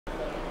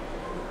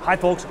Hi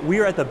folks,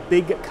 we are at the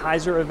Big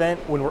Kaiser event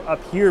when we're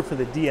up here for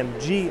the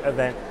DMG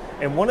event.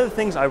 And one of the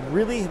things I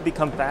really have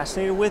become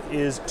fascinated with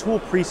is tool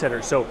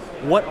presetters. So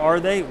what are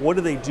they, what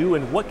do they do,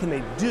 and what can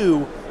they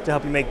do to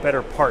help you make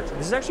better parts?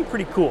 This is actually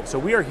pretty cool. So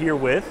we are here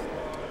with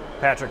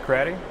Patrick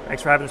Craddy.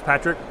 Thanks for having us,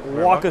 Patrick.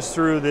 Walk us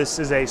through, this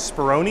is a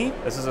Speroni.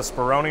 This is a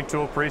Speroni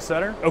Tool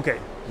Presetter. Okay.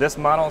 This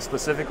model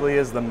specifically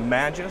is the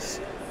Magis.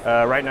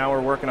 Right now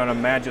we're working on a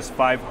Magis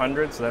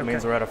 500, so that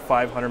means we're at a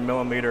 500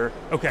 millimeter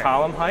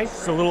column height.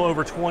 So a little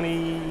over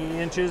 20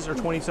 inches or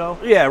 20 so?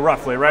 Yeah,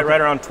 roughly,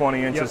 right around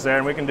 20 inches there.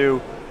 And we can do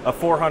a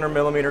 400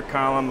 millimeter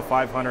column, a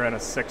 500, and a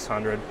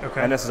 600.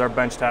 Okay. And this is our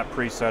benchtop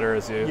presetter,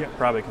 as you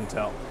probably can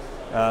tell.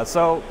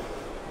 So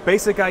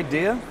basic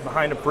idea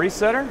behind a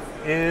presetter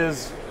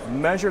is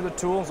measure the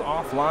tools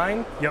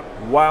offline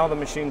while the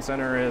machine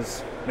center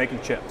is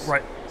making chips.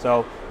 Right.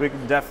 So we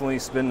can definitely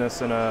spin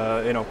this in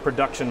a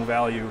production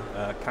value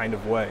kind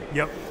of way.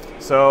 Yep.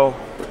 So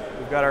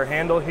we've got our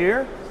handle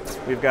here.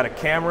 We've got a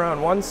camera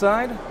on one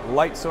side,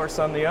 light source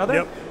on the other.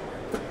 Yep.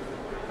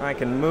 I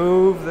can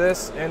move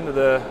this into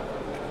the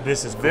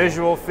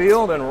visual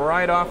field, and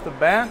right off the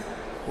bat,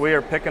 we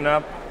are picking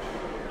up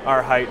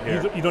our height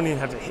here. You don't even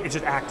have to, it's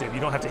just active. You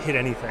don't have to hit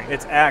anything.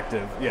 It's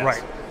active, yes.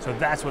 Right, so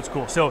that's what's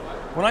cool. So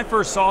when I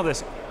first saw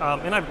this,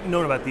 and I've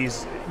known about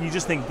these, you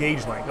just think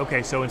gauge length.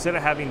 Okay, so instead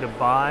of having to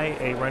buy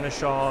a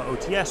Renishaw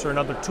OTS or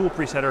another tool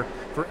presetter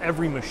for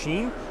every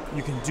machine,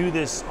 you can do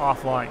this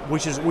offline,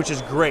 which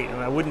is great, and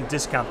I wouldn't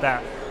discount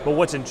that. But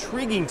what's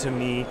intriguing to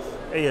me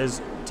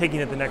is taking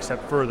it the next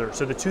step further.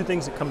 So the two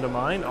things that come to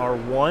mind are,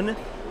 one,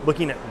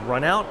 looking at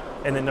runout,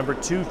 and then number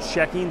two,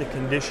 checking the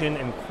condition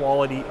and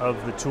quality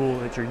of the tool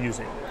that you're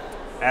using.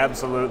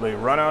 Absolutely.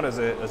 Runout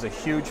is a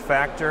huge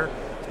factor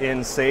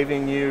in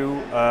saving you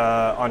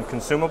on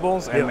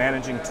consumables and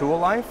managing tool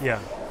life. Yeah.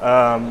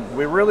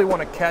 We really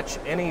want to catch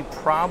any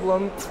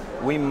problem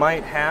we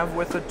might have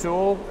with the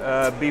tool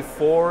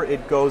before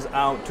it goes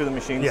out to the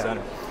machine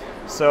center.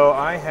 So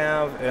I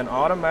have an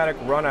automatic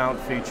runout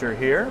feature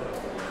here.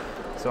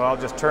 So I'll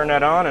just turn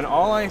that on, and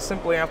all I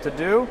simply have to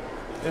do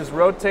is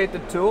rotate the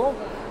tool,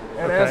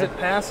 and as it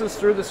passes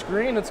through the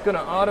screen, it's going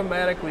to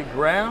automatically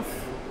graph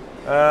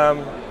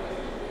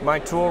my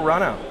tool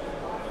runout.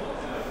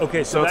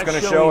 Okay, so it's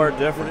going to show our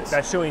difference.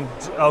 That's showing,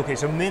 okay,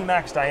 so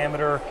min-max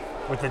diameter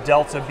with the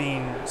delta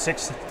being so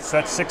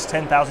that's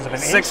 6/10,000ths of an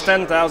inch?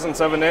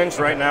 6/10,000ths of an inch.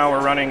 Right now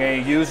we're running a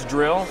used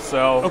drill,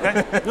 so. Okay,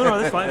 no,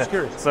 that's fine, just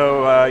curious.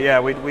 So yeah,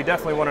 we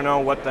definitely want to know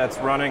what that's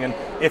running and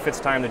if it's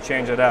time to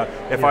change it out.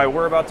 If I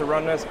were about to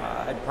run this,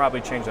 I'd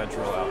probably change that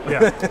drill out.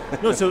 Yeah,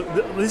 no, so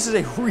this is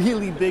a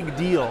really big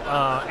deal.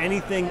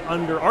 Anything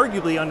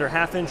arguably under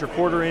 1/2 inch or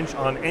 1/4 inch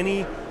on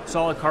any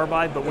solid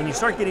carbide, but when you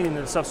start getting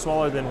into stuff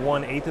smaller than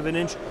 1/8 of an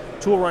inch,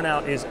 tool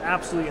runout is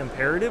absolutely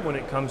imperative when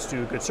it comes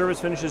to good service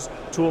finishes,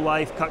 tool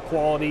life, cut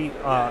quality,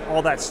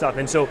 all that stuff.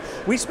 And so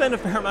we spend a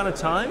fair amount of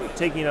time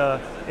taking an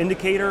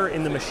indicator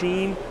in the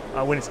machine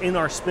when it's in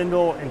our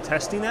spindle and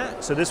testing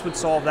that. So this would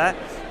solve that.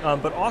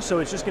 But also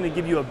it's just going to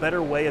give you a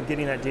better way of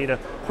getting that data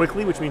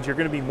quickly, which means you're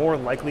going to be more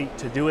likely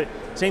to do it.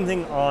 Same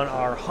thing on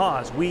our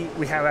Haas. We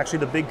have actually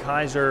the Big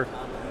Kaiser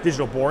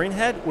digital boring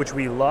head, which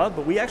we love,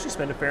 but we actually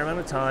spend a fair amount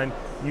of time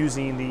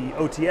using the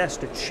OTS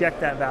to check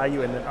that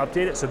value and then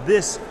update it. So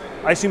this,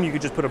 I assume you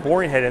could just put a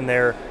boring head in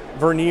there,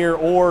 vernier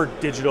or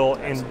digital,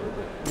 and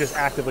just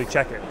actively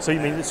check it. So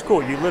you mean it's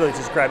cool. You literally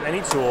just grab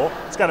any tool.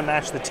 It's got to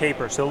match the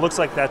taper. So it looks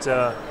like that's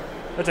a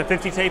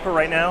 50 taper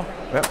right now.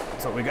 Yep.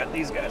 So we got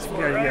these guys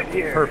for right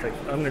here. Perfect.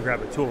 I'm gonna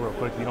grab a tool real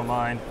quick if you don't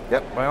mind.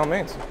 Yep, by all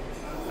means.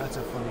 That's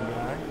a funny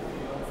guy.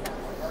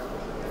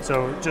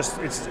 So just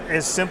it's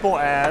as simple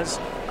as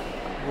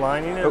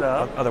lining it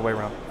up. Other way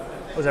around.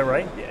 Was that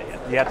right? Yeah.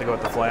 You have to go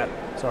with the flat.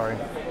 Sorry.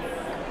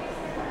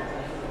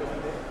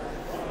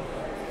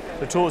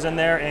 The tool is in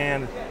there,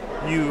 and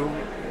you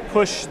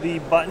push the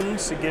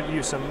buttons to give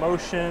you some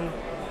motion.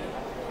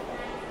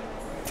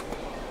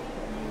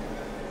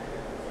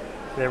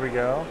 There we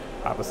go.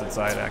 Opposite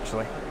side,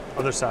 actually.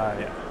 Other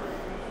side. Yeah.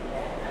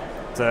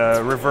 It's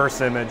a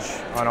reverse image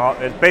on all.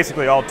 It's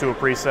basically all tool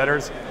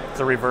presetters. It's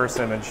a reverse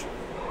image.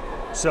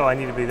 So I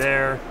need to be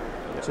there.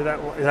 Yeah.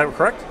 So is that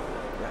correct?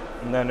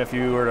 And then if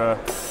you were to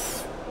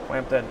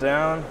clamp that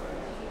down,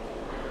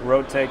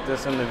 rotate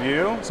this into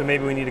view. So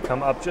maybe we need to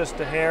come up just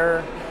a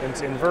hair.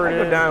 It's inverted.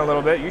 I'll go down a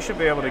little bit. You should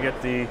be able to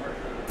get the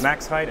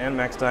max height and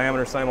max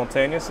diameter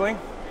simultaneously.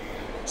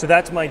 So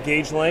that's my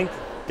gauge length.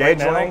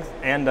 Gauge length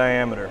and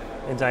diameter.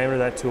 And diameter of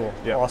that tool.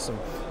 Yep. Awesome.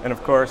 And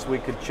of course we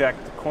could check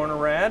the corner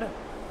rad.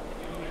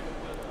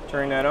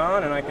 Turn that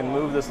on, and I can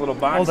move this little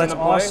box into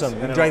place.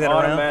 Awesome. And drag that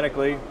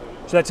automatically.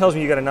 So that tells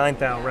me you got a 9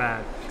 thou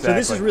rad. Exactly. So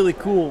this is really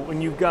cool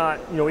when you've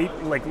got,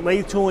 like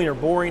lathe tooling or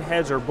boring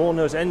heads or bull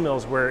nose end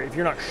mills, where if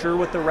you're not sure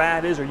what the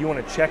rad is or you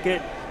want to check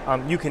it,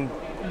 you can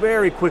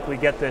very quickly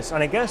get this.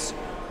 And I guess,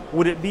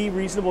 would it be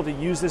reasonable to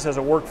use this as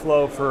a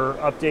workflow for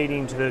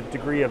updating to the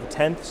degree of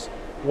tenths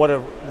what a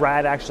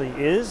rad actually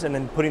is, and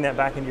then putting that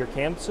back into your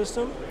cam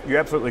system? You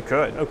absolutely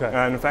could.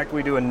 Okay. In fact,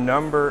 we do a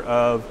number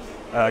of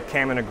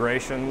cam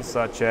integrations,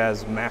 such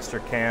as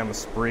Mastercam,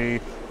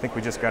 Esprit, think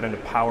we just got into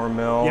Power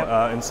Mill, Yep.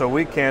 and so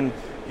we can,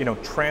 you know,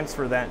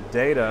 transfer that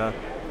data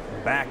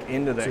back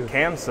into the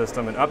CAM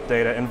system and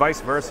update it, and vice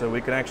versa.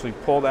 We can actually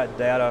pull that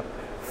data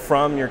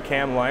from your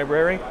CAM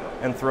library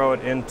and throw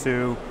it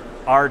into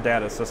our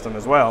data system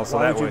as well. So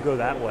Why would you go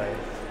that way?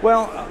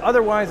 Well,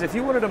 otherwise, if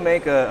you wanted to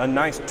make a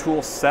nice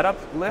tool setup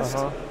list,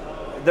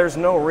 there's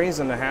no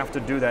reason to have to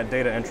do that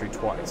data entry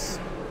twice.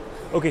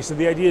 Okay, so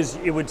the idea is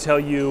it would tell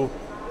you,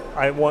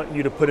 I want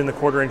you to put in the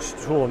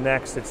 1/4" tool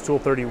next, it's tool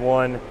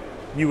 31,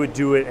 you would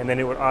do it, and then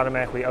it would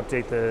automatically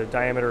update the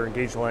diameter and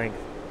gauge length,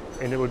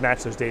 and it would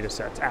match those data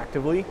sets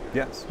actively?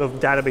 Yes. The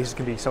databases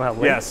can be somehow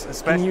linked?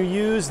 Yes. Can you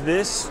use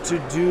this to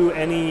do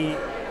any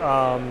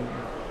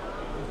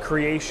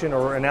creation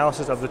or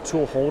analysis of the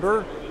tool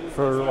holder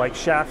for like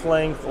shaft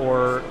length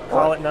or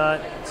collet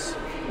nuts?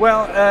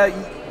 Well,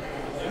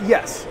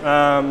 yes.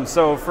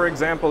 So for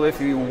example,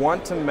 if you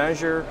want to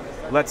measure,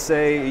 let's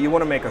say you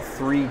want to make a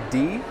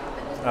 3D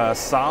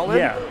solid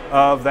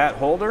of that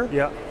holder,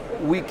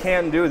 we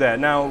can do that.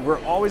 Now,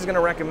 we're always going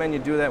to recommend you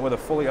do that with a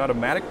fully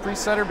automatic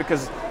presetter,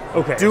 because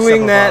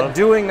doing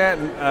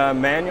that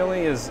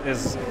manually is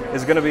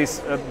going to be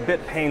a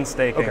bit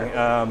painstaking.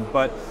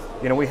 But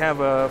you know, we have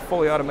a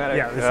fully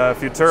automatic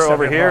Futura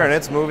over here, and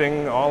it's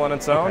moving all on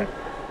its own.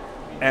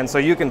 And so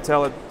you can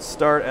tell it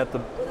start at the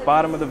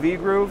bottom of the V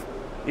groove,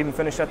 even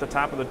finish at the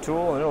top of the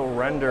tool, and it'll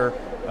render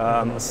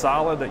a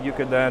solid that you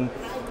could then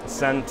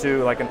send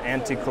to like an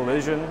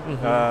anti-collision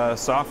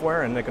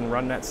software, and they can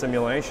run that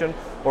simulation,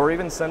 or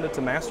even send it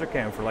to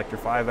Mastercam for like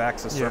your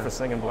 5-axis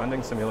surfacing and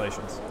blending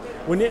simulations.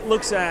 When it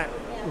looks at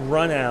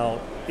Runout,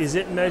 is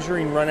it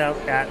measuring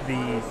Runout at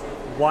the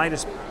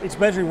widest? It's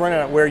measuring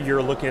Runout at where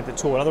you're looking at the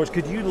tool. In other words,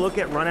 could you look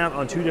at Runout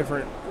on two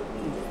different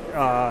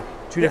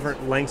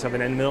lengths of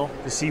an end mill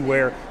to see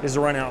where is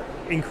the Runout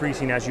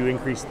increasing as you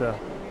increase the?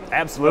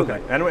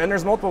 Absolutely, and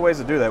there's multiple ways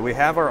to do that. We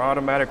have our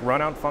automatic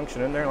Runout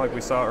function in there, like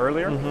we saw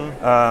earlier,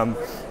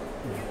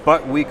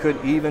 but we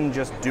could even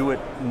just do it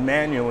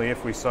manually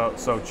if we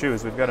so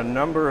choose. We've got a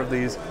number of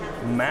these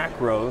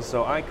macros,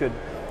 so I could,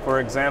 for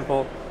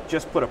example,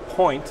 just put a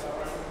point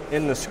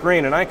in the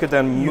screen, and I could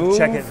then move.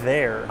 Check it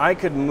there. I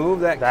could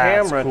move that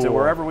camera to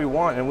wherever we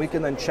want, and we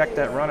can then check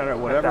that Runout at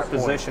whatever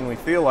position we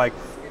feel like.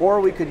 Or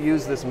we could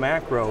use this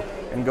macro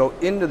and go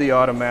into the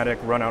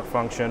automatic Runout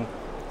function,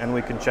 and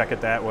we can check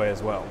it that way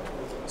as well.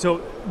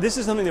 So this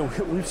is something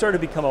that we've started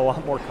to become a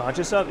lot more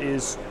conscious of,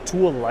 is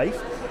tool life.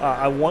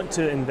 I want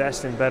to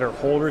invest in better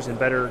holders and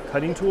better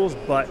cutting tools,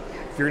 but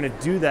if you're going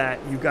to do that,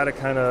 you've got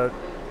to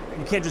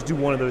you can't just do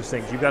one of those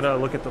things. You've got to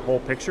look at the whole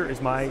picture, is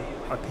my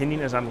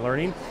opinion as I'm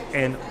learning,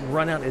 and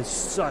Runout is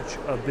such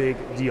a big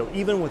deal.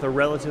 Even with a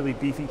relatively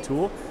beefy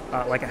tool,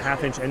 like a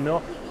 1/2" end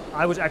mill,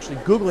 I was actually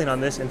Googling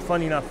on this, and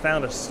funny enough,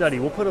 found a study.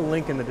 We'll put a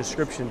link in the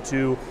description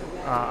to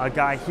a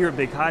guy here at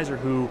Big Kaiser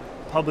who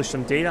published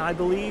some data, I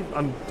believe.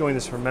 I'm doing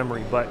this from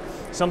memory, but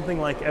something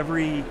like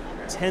every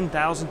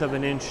 10,000th of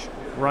an inch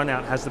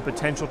Runout has the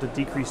potential to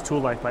decrease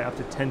tool life by up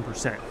to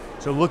 10%.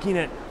 So looking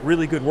at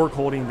really good work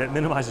holding that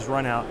minimizes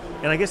Runout,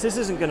 and I guess this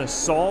isn't going to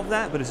solve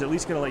that, but it's at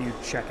least going to let you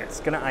check it. It's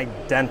going to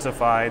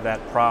identify that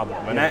problem,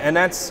 and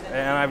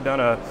I've done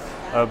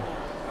a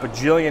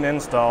bajillion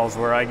installs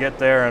where I get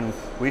there and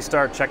we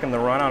start checking the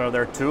Runout of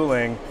their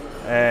tooling,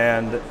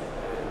 and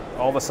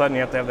all of a sudden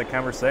you have to have the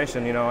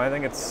conversation, you know, I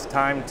think it's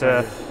time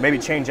to maybe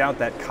change out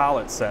that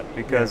collet set,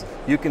 because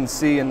you can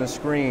see in the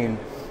screen,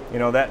 you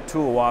know, that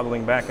tool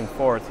wobbling back and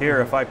forth. Here,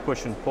 if I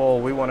push and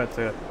pull, we want it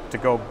to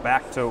go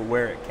back to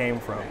where it came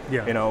from.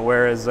 You know,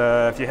 whereas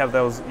if you have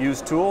those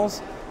used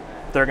tools,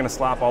 they're going to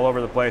slop all over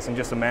the place, and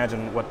just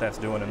imagine what that's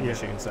doing in the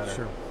machine center.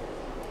 Sure.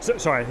 So,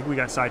 sorry, I think we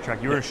got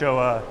sidetracked. You were going to show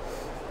a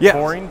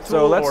boring tool?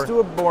 So let's do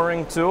a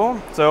boring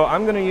tool. So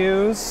I'm going to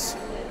use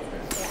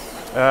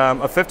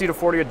a 50 to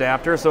 40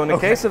 adapter. So in the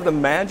case of the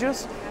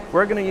Magis,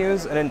 we're going to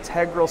use an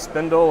integral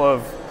spindle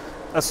of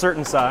a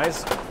certain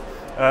size.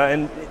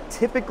 And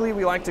typically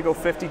we like to go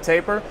 50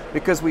 taper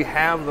because we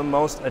have the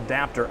most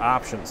adapter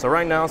options. So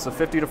right now it's a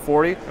 50 to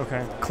 40.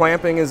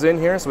 Clamping is in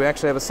here, so we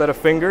actually have a set of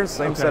fingers,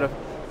 same set of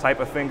type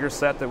of finger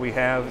set that we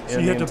have in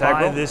the integral. So you have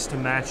to buy this to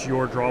match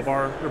your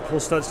drawbar or pull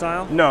stud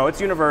style? No, it's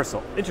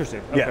universal.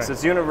 Interesting. Yes,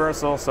 it's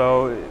universal.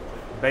 So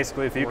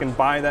basically, if you can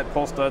buy that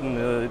pull stud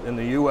in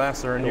the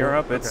US or in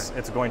Europe,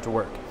 it's going to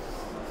work.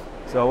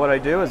 So what I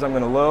do is I'm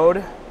going to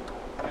load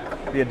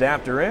the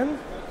adapter in.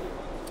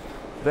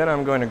 Then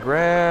I'm going to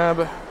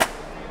grab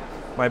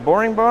my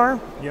boring bar.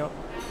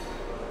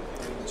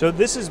 So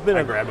this has been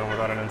I grabbed one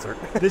without an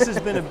insert. This has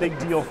been a big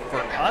deal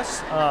for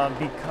us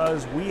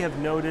because we have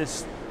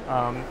noticed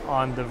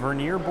on the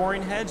vernier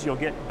boring heads, you'll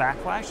get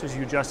backlash as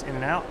you adjust in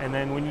and out, and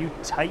then when you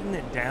tighten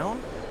it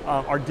down,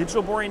 our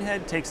digital boring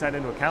head takes that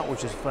into account,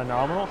 which is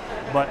phenomenal,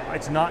 but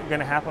it's not going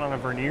to happen on a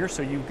vernier,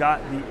 so you've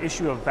got the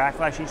issue of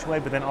backlash each way,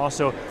 but then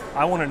also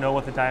I want to know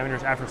what the diameter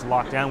is after it's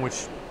locked down,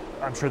 which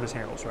I'm sure this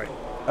handles, right?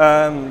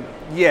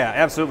 Yeah,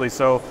 absolutely.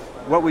 So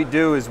what we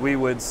do is we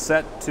would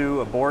set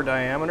to a bore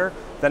diameter,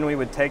 then we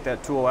would take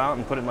that tool out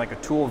and put it in like a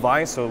tool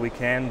vise so we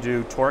can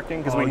do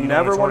torquing, because we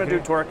never want to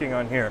do torquing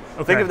on here.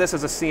 Think of this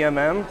as a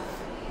CMM.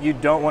 you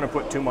don't want to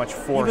put too much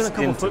force into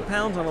it. Even a couple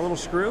foot-pounds on a little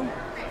screw?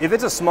 If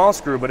it's a small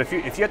screw, but if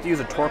you have to use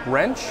a torque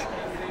wrench,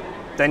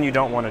 then you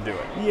don't want to do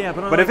it. Yeah,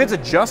 but if it's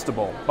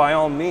adjustable, by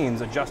all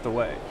means, adjust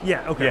away.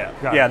 Yeah, okay.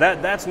 Yeah,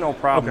 that's no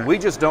problem. Okay. We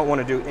just don't want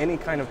to do any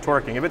kind of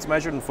torquing. If it's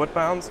measured in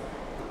foot-pounds,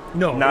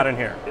 no, not in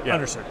here. Yeah.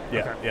 Understood.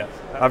 Yeah, okay. yeah.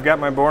 I've got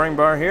my boring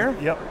bar here.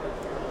 Yep.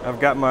 I've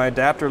got my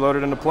adapter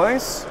loaded into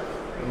place.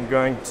 I'm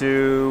going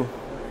to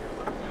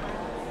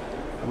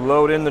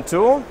load in the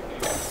tool,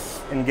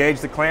 engage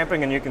the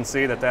clamping, and you can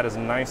see that is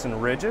nice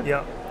and rigid.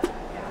 Yep.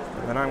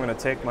 And then I'm going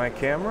to take my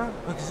camera.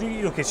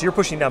 Okay, so you're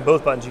pushing down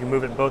both buttons. You can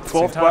move it both at the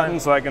same Both time.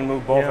 buttons, so I can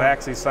move both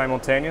axes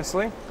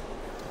simultaneously.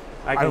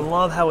 I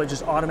love how it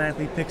just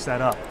automatically picks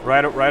that up.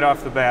 Right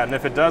off the bat. And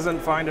if it doesn't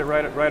find it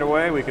right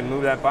away, we can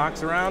move that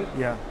box around.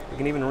 Yeah. You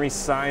can even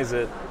resize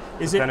it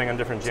depending on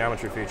different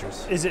geometry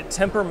features. Is it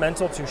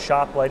temperamental to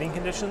shop lighting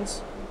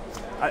conditions?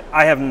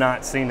 I have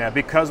not seen that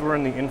because we're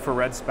in the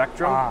infrared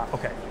spectrum.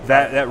 Okay.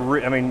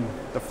 I mean,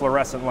 the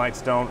fluorescent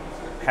lights don't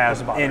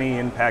have any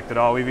impact at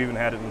all. We've even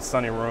had it in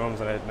sunny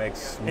rooms, and it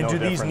makes no difference.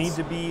 And do these need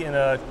to be in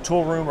a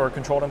tool room or a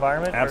controlled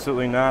environment?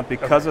 Absolutely not.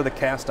 Because of the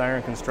cast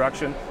iron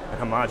construction and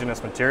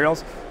homogeneous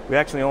materials, we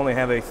actually only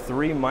have a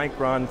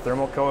 3-micron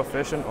thermal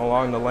coefficient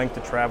along the length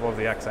of travel of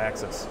the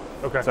x-axis.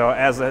 Okay. So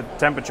as the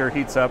temperature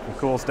heats up and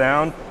cools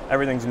down,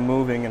 everything's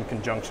moving in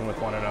conjunction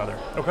with one another.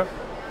 Okay.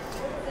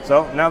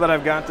 So now that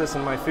I've got this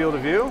in my field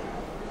of view,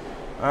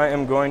 I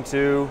am going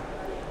to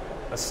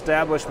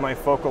establish my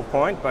focal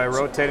point by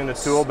rotating the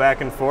tool back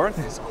and forth.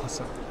 That's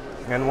awesome.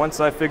 And once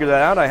I figure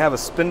that out, I have a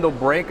spindle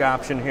brake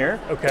option here.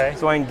 Okay.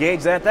 So I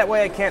engage that. That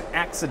way I can't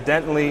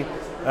accidentally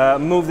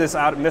move this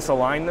out,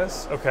 misalign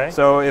this. Okay.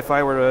 So if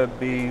I were to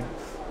be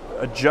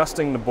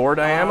adjusting the bore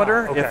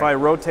diameter, if I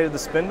rotated the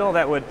spindle,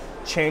 that would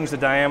change the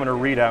diameter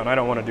readout, and I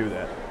don't want to do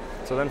that.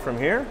 So then from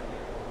here,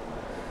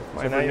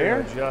 so now you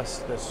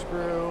adjust the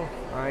screw.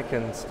 I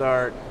can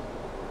start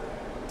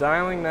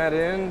dialing that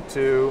in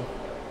to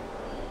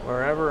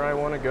wherever I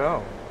want to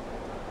go.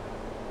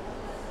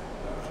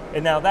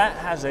 And now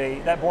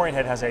that boring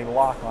head has a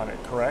lock on it,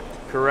 correct?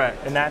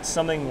 Correct. And that's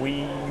something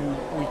we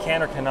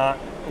can or cannot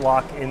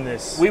lock in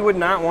this. We would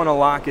not want to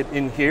lock it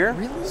in here.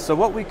 Really? So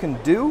what we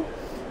can do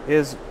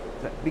is,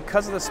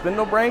 because of the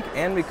spindle brake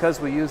and because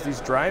we use these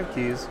drive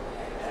keys,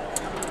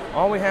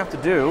 all we have to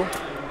do,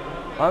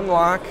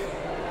 unlock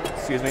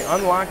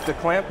the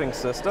clamping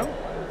system,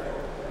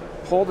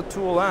 pull the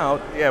tool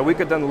out. Yeah, we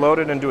could then load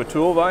it into a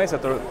tool vise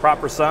at the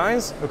proper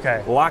size.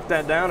 Okay. Lock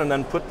that down and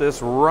then put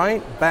this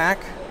right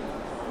back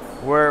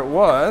where it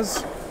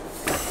was,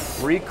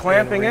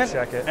 reclamping it,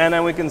 and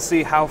then we can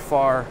see how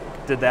far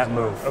did that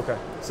move. Okay.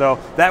 So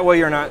that way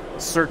you're not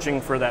searching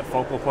for that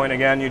focal point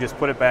again, you just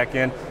put it back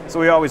in. So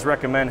we always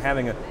recommend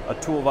having a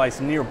tool vise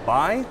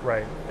nearby.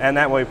 Right. And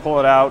that way pull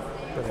it out,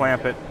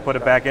 clamp it, put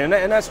it back in.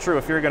 And that's true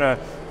if you're gonna,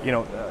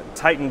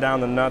 tighten down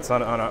the nuts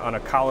on a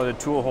collared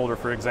tool holder,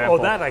 for example.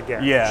 Oh, that I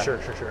get. Yeah. Sure.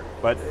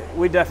 But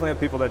we definitely have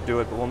people that do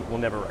it, but we'll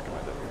never recommend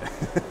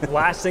it.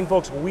 Last thing,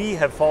 folks, we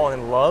have fallen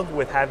in love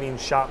with having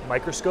shop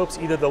microscopes,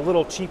 either the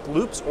little cheap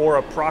loops or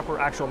a proper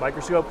actual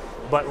microscope.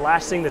 But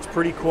last thing that's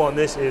pretty cool on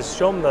this is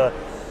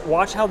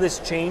watch how this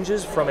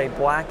changes from a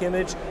black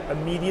image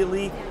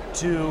immediately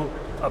to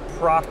a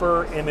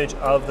proper image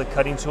of the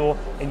cutting tool,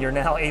 and you're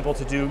now able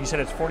to do, you said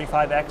it's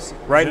 45x?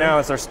 Right now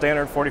it's our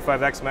standard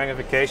 45x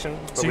magnification.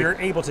 So you're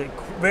able to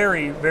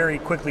very, very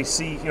quickly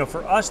see,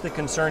 for us the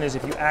concern is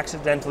if you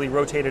accidentally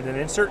rotated an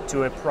insert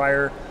to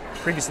a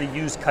previously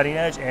used cutting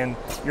edge, and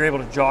you're able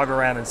to jog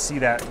around and see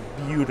that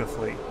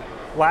beautifully.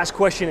 Last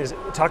question is,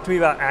 talk to me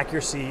about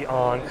accuracy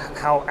on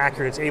how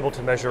accurate it's able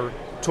to measure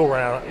tool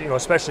runout,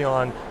 especially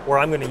on where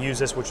I'm going to use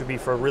this, which would be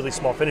for really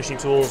small finishing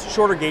tools,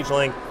 shorter gauge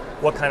length.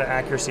 What kind of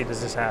accuracy does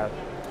this have?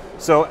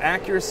 So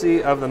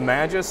accuracy of the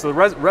Magis, so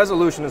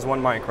resolution is 1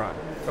 micron.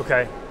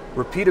 Okay.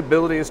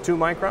 Repeatability is 2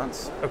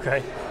 microns.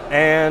 Okay.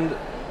 And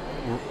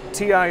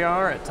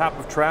TIR at top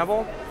of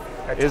travel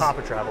top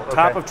of travel. Okay.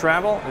 Top of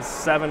travel is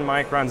 7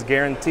 microns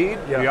guaranteed.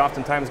 Yep. We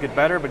oftentimes get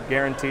better, but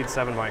guaranteed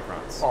 7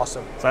 microns.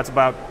 Awesome. So that's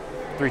about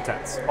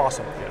 3/10.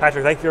 Awesome. Yeah.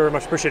 Patrick, thank you very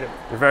much. Appreciate it.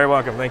 You're very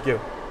welcome. Thank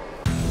you.